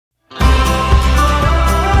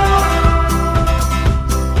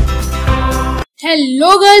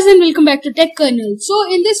Hello guys and welcome back to Tech Kernel.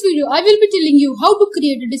 So in this video I will be telling you how to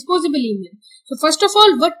create a disposable email. So first of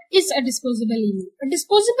all, what is a disposable email? A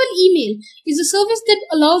disposable email is a service that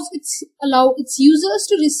allows its users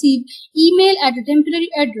to receive email at a temporary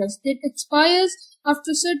address that expires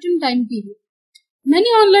after a certain time period. Many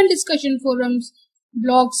online discussion forums,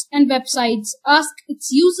 blogs and websites ask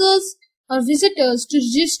its users or visitors to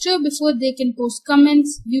register before they can post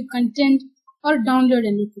comments, view content, or download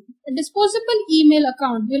anything. A disposable email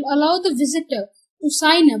account will allow the visitor to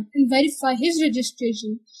sign up and verify his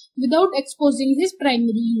registration without exposing his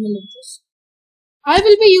primary email address. I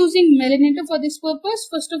will be using Mailinator for this purpose.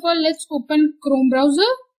 First of all, let's open Chrome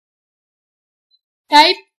browser.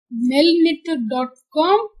 Type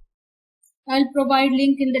mailinator.com. I'll provide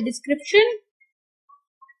link in the description.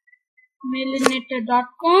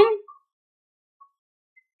 Mailinator.com.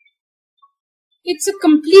 It's a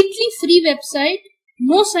completely free website.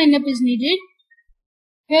 No sign up is needed.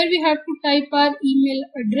 Here we have to type our email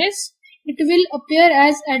address. It will appear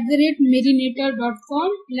as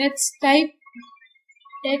 @mailinator.com. Let's type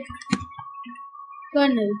tech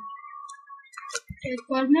kernel.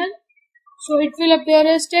 So it will appear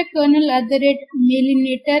as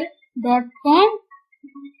techkernel@mailinator.com.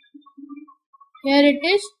 Here it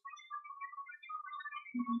is.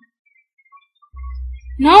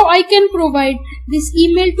 Now I can provide this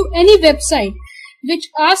email to any website which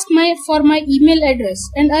asks for my email address,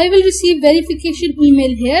 and I will receive verification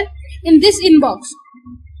email here in this inbox.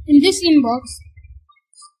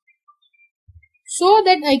 So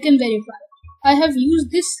that I can verify. I have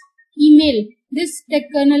used this email, this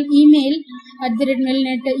TechKernel email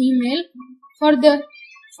 @Mailinator email for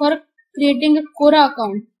creating a Quora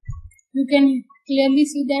account. You can clearly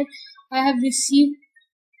see that I have received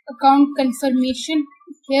account confirmation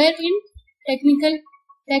here in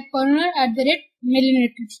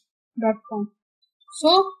techkernel@mailinator.com.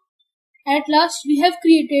 So at last we have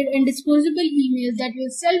created a disposable email that will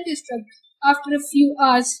self-destruct after a few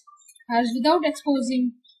hours without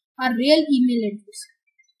exposing our real email address.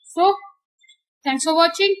 So thanks for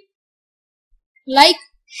watching. Like,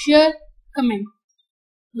 share, comment.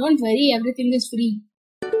 Don't worry, everything is free.